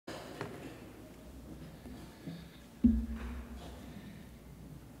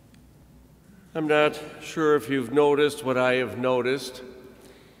I'm not sure if you've noticed what I have noticed.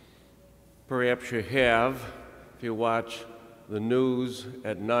 Perhaps you have. If you watch the news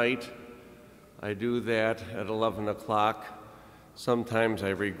at night, I do that at 11 o'clock. Sometimes I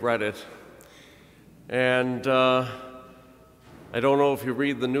regret it. And I don't know if you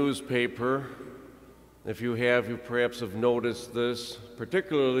read the newspaper. If you have, you perhaps have noticed this,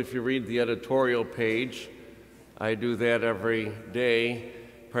 particularly if you read the editorial page. I do that every day,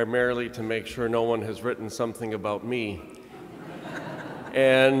 primarily to make sure no one has written something about me.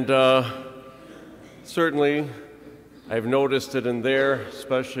 And certainly, I've noticed it in there,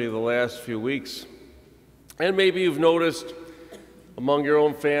 especially the last few weeks. And maybe you've noticed among your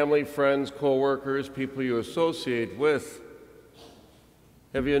own family, friends, coworkers, people you associate with.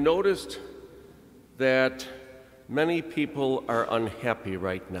 Have you noticed that many people are unhappy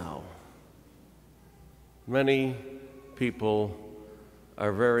right now? Many people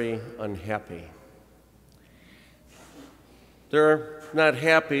are very unhappy. They're not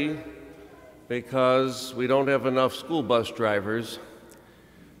happy because we don't have enough school bus drivers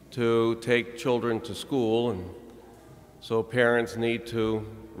to take children to school, and so parents need to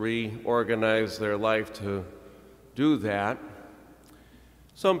reorganize their life to do that.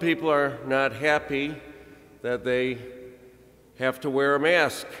 Some people are not happy that they have to wear a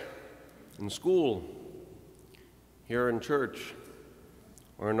mask in school, here in church,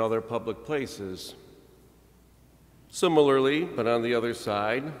 or in other public places. Similarly, but on the other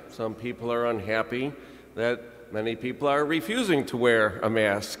side, some people are unhappy that many people are refusing to wear a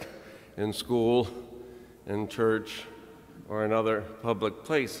mask in school, in church, or in other public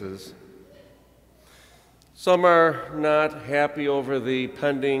places. Some are not happy over the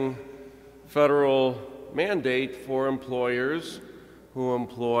pending federal mandate for employers who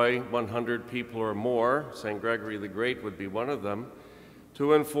employ 100 people or more, St. Gregory the Great would be one of them,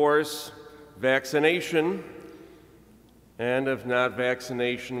 to enforce vaccination and, if not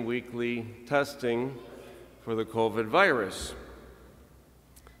vaccination, weekly testing for the COVID virus.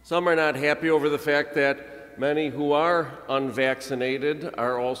 Some are not happy over the fact that many who are unvaccinated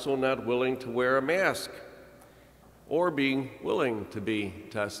are also not willing to wear a mask or being willing to be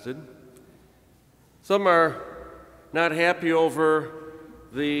tested. Some are not happy over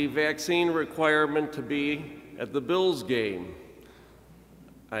the vaccine requirement to be at the Bills game.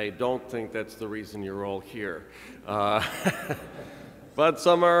 I don't think that's the reason you're all here. But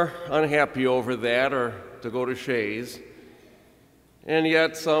some are unhappy over that, or to go to Shays. And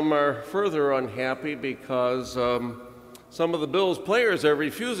yet some are further unhappy because some of the Bills players are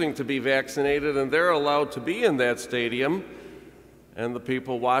refusing to be vaccinated, and they're allowed to be in that stadium, and the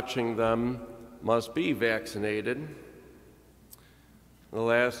people watching them must be vaccinated. In the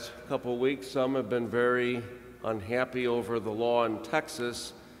last couple weeks, some have been very unhappy over the law in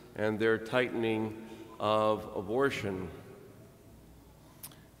Texas and their tightening of abortion.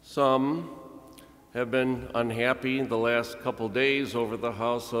 Some have been unhappy the last couple days over the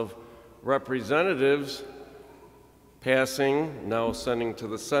House of Representatives passing, now sending to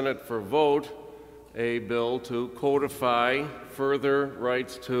the Senate for vote, a bill to codify further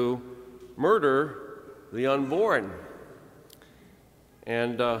rights to murder the unborn.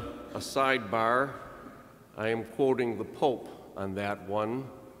 And a sidebar, I am quoting the Pope on that one,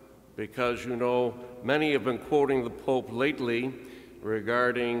 because you know many have been quoting the Pope lately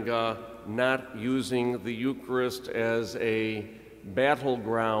regarding not using the Eucharist as a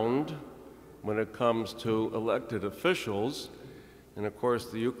battleground when it comes to elected officials. And of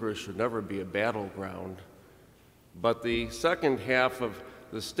course, the Eucharist should never be a battleground. But the second half of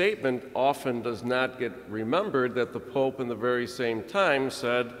the statement often does not get remembered, that the Pope in the very same time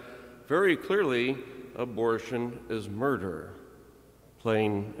said very clearly, abortion is murder,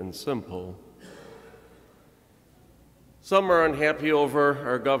 plain and simple. Some are unhappy over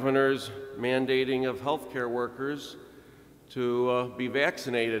our governor's mandating of healthcare workers to be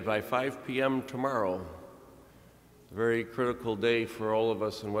vaccinated by 5 p.m. tomorrow. A very critical day for all of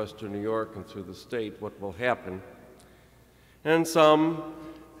us in Western New York and through the state, what will happen. And some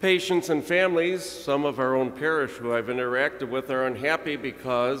patients and families, some of our own parish who I've interacted with, are unhappy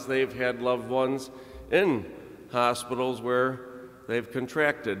because they've had loved ones in hospitals where they've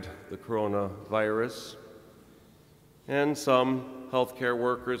contracted the coronavirus. And some healthcare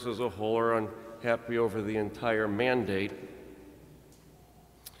workers as a whole are unhappy over the entire mandate.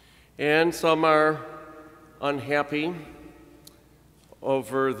 And some are unhappy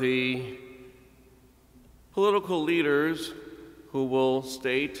over the political leaders who will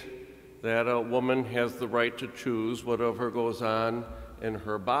state that a woman has the right to choose whatever goes on in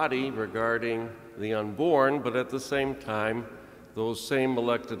her body regarding the unborn, but at the same time, those same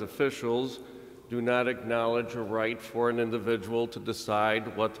elected officials do not acknowledge a right for an individual to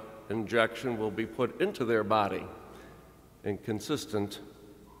decide what injection will be put into their body. Inconsistent.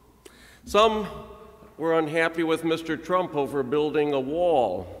 Some were unhappy with Mr. Trump over building a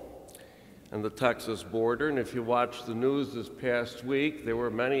wall on the Texas border, and if you watched the news this past week, there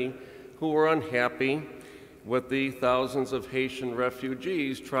were many who were unhappy with the thousands of Haitian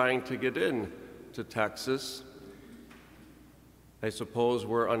refugees trying to get in to Texas. I suppose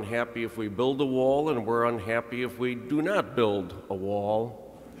we're unhappy if we build a wall, and we're unhappy if we do not build a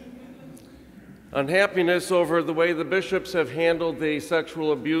wall. Unhappiness over the way the bishops have handled the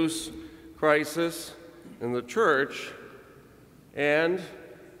sexual abuse crisis in the church. And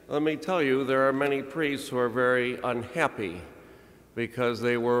let me tell you, there are many priests who are very unhappy because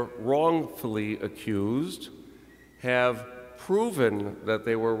they were wrongfully accused, have proven that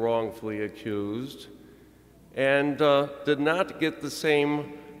they were wrongfully accused, and did not get the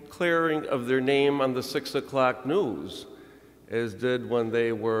same clearing of their name on the 6 o'clock news as did when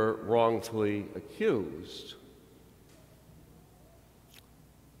they were wrongfully accused.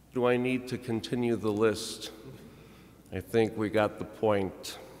 Do I need to continue the list? I think we got the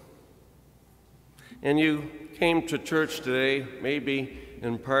point. And you came to church today, maybe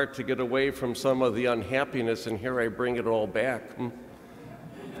in part to get away from some of the unhappiness, and here I bring it all back.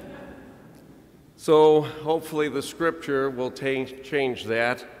 So hopefully the scripture will change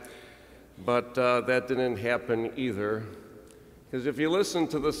that, but that didn't happen either. Because if you listen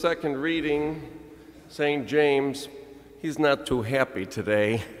to the second reading, St. James, he's not too happy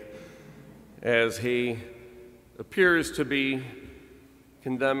today, as he appears to be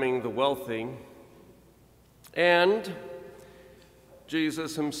condemning the wealthy. And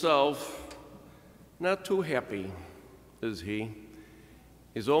Jesus himself, not too happy, is he?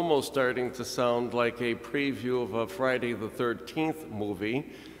 He's almost starting to sound like a preview of a Friday the 13th movie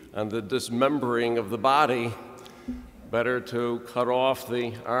on the dismembering of the body. Better to cut off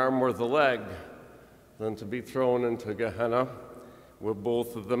the arm or the leg than to be thrown into Gehenna with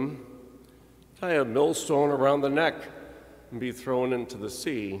both of them. Tie a millstone around the neck and be thrown into the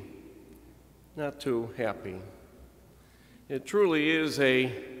sea. Not too happy. It truly is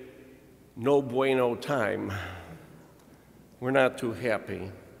a no bueno time. We're not too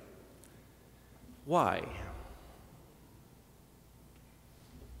happy. Why?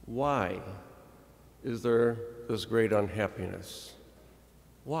 Why is there this great unhappiness?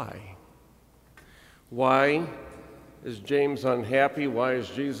 Why? Why is James unhappy? Why is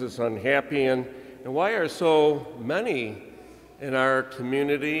Jesus unhappy? And why are so many in our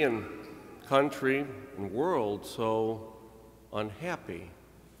community and country and world so unhappy?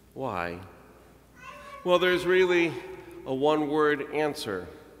 Why? Well, there's really a one-word answer.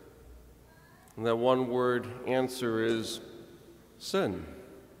 And that one-word answer is sin.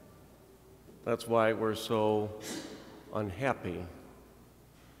 That's why we're so unhappy.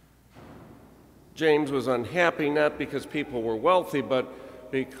 James was unhappy not because people were wealthy,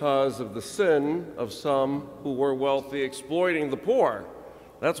 but because of the sin of some who were wealthy exploiting the poor.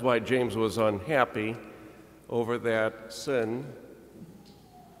 That's why James was unhappy over that sin.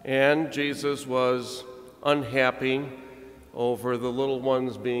 And Jesus was unhappy over the little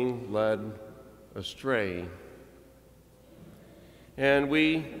ones being led astray. And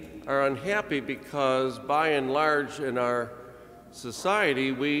we are unhappy because, by and large, in our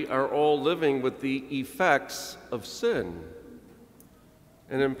society, we are all living with the effects of sin.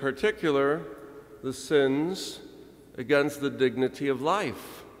 And in particular, the sins against the dignity of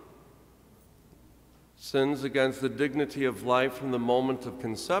life. Sins against the dignity of life from the moment of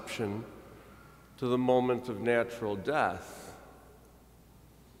conception to the moment of natural death.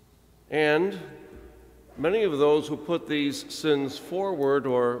 And many of those who put these sins forward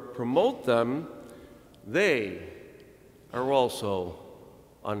or promote them, they are also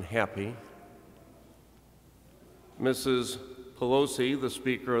unhappy. Mrs. Pelosi, the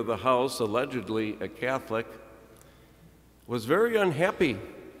Speaker of the House, allegedly a Catholic, was very unhappy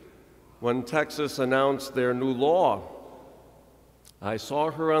when Texas announced their new law. I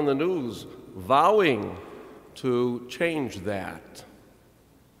saw her on the news vowing to change that.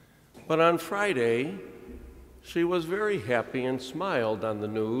 But on Friday, she was very happy and smiled on the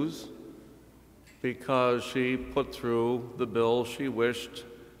news because she put through the bill she wished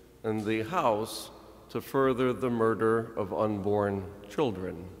in the House to further the murder of unborn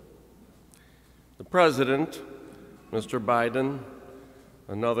children. The President, Mr. Biden,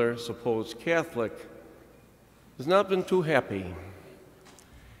 another supposed Catholic, has not been too happy.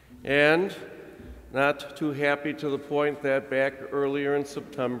 And not too happy to the point that back earlier in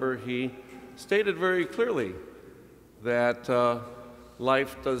September he stated very clearly that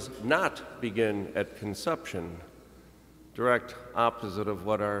life does not begin at conception, direct opposite of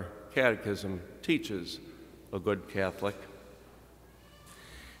what our catechism teaches a good Catholic.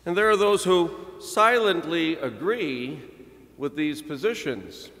 And there are those who silently agree with these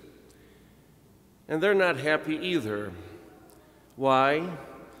positions, and they're not happy either. Why?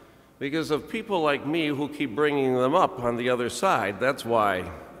 Because of people like me who keep bringing them up on the other side. That's why.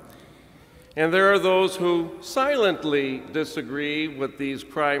 And there are those who silently disagree with these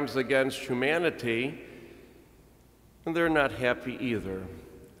crimes against humanity, and they're not happy either.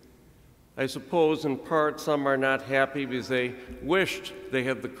 I suppose in part some are not happy because they wished they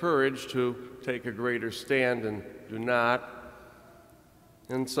had the courage to take a greater stand and do not.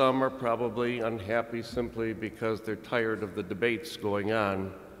 And some are probably unhappy simply because they're tired of the debates going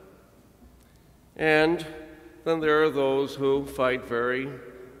on. And then there are those who fight very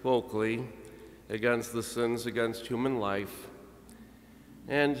vocally against the sins against human life.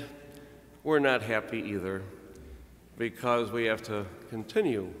 And we're not happy either, because we have to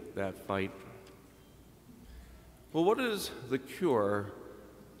continue that fight. Well, what is the cure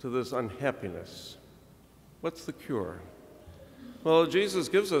to this unhappiness? What's the cure? Well, Jesus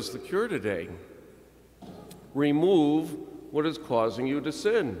gives us the cure today. Remove what is causing you to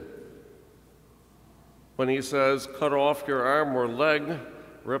sin. When he says, cut off your arm or leg,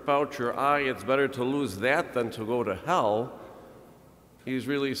 rip out your eye, it's better to lose that than to go to hell, he's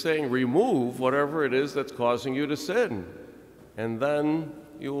really saying, remove whatever it is that's causing you to sin. And then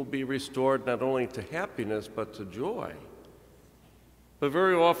you will be restored not only to happiness, but to joy. But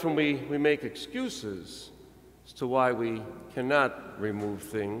very often we make excuses as to why we cannot remove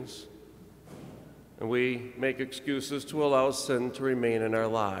things. And we make excuses to allow sin to remain in our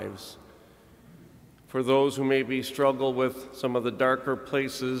lives. For those who maybe struggle with some of the darker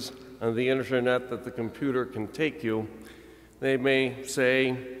places on the internet that the computer can take you, they may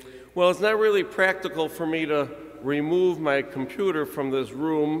say, well, it's not really practical for me to remove my computer from this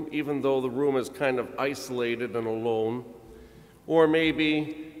room, even though the room is kind of isolated and alone. Or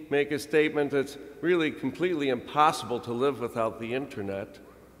maybe make a statement that's really completely impossible to live without the internet.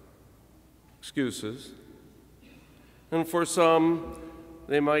 Excuses. And for some,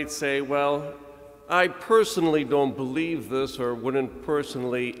 they might say, well, I personally don't believe this or wouldn't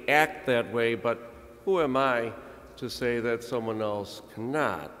personally act that way, but who am I to say that someone else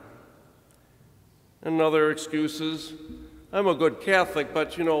cannot? And other excuses, I'm a good Catholic,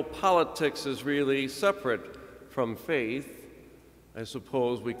 but politics is really separate from faith. I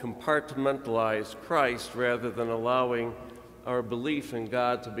suppose we compartmentalize Christ rather than allowing our belief in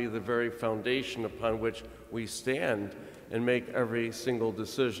God to be the very foundation upon which we stand and make every single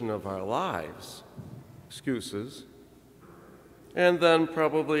decision of our lives. Excuses. And then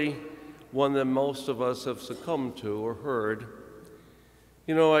probably one that most of us have succumbed to or heard.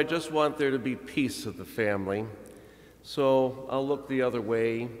 I just want there to be peace of the family, so I'll look the other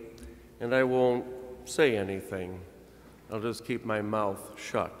way and I won't say anything. I'll just keep my mouth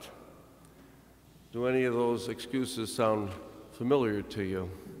shut. Do any of those excuses sound familiar to you?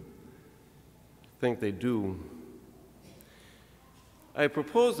 I think they do. I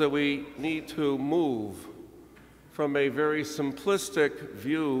propose that we need to move from a very simplistic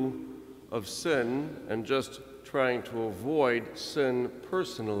view of sin and just trying to avoid sin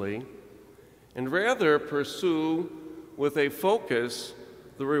personally, and rather pursue with a focus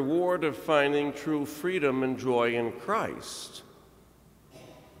the reward of finding true freedom and joy in Christ.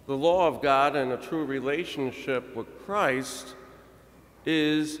 The law of God and a true relationship with Christ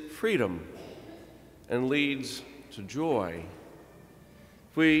is freedom and leads to joy.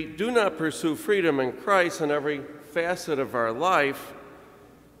 If we do not pursue freedom in Christ in every facet of our life,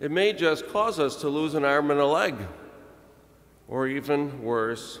 it may just cause us to lose an arm and a leg, or even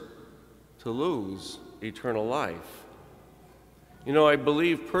worse, to lose eternal life. I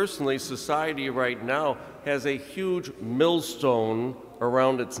believe personally society right now has a huge millstone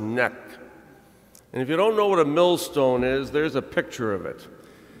around its neck. And if you don't know what a millstone is, there's a picture of it.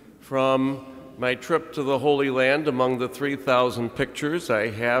 From my trip to the Holy Land, among the 3,000 pictures,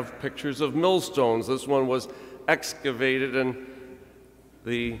 I have pictures of millstones. This one was excavated in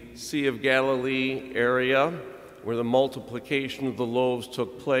the Sea of Galilee area where the multiplication of the loaves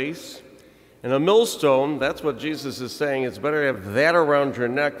took place. And a millstone, that's what Jesus is saying, it's better to have that around your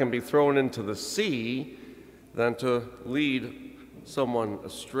neck and be thrown into the sea than to lead someone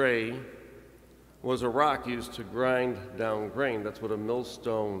astray, was a rock used to grind down grain. That's what a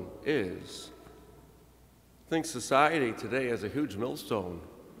millstone is. I think society today has a huge millstone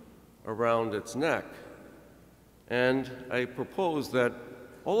around its neck. And I propose that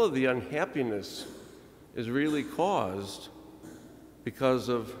all of the unhappiness is really caused because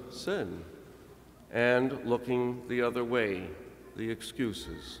of sin and looking the other way, the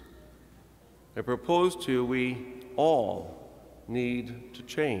excuses. I propose to you we all need to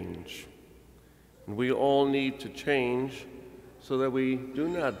change. And we all need to change so that we do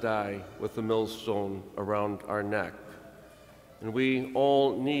not die with a millstone around our neck. And we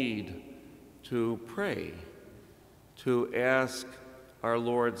all need to pray, to ask our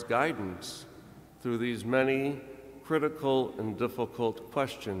Lord's guidance through these many critical and difficult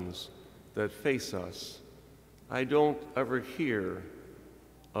questions that face us. I don't ever hear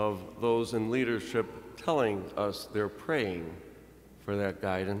of those in leadership telling us they're praying for that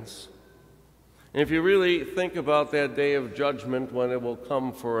guidance. And if you really think about that day of judgment when it will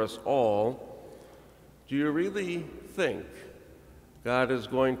come for us all, do you really think God is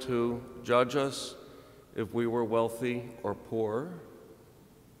going to judge us if we were wealthy or poor?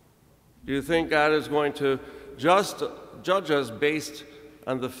 Do you think God is going to just judge us based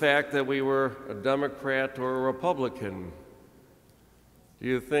on the fact that we were a Democrat or a Republican? Do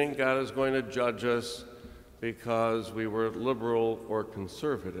you think God is going to judge us because we were liberal or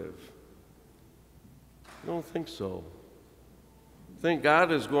conservative? I don't think so. I think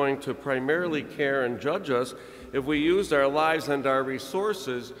God is going to primarily care and judge us if we used our lives and our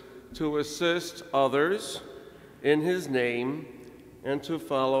resources to assist others in His name and to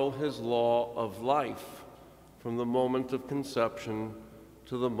follow His law of life from the moment of conception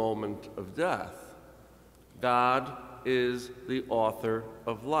to the moment of death. God is the author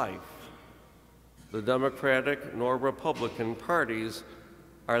of life. The Democratic nor Republican parties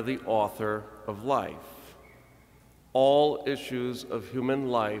are the author of life. All issues of human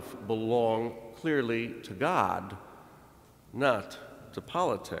life belong clearly to God, not to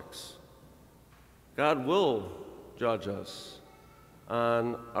politics. God will judge us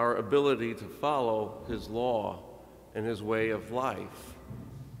on our ability to follow His law and His way of life.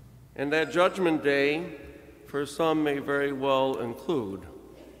 And that judgment day, for some, may very well include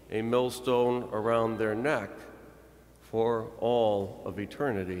a millstone around their neck for all of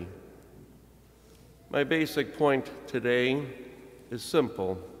eternity. My basic point today is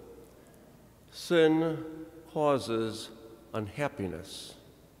simple. Sin causes unhappiness.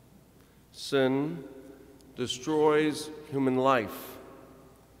 Sin destroys human life,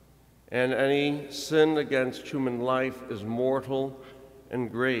 and any sin against human life is mortal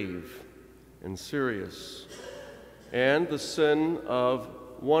and grave and serious. And the sin of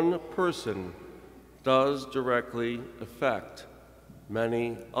one person does directly affect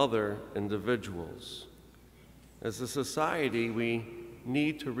many other individuals. As a society, we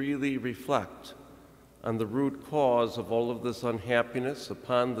need to really reflect on the root cause of all of this unhappiness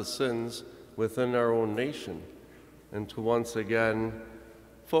upon the sins within our own nation, and to once again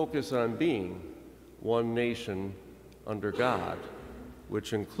focus on being one nation under God,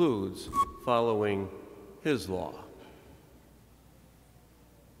 which includes following His law.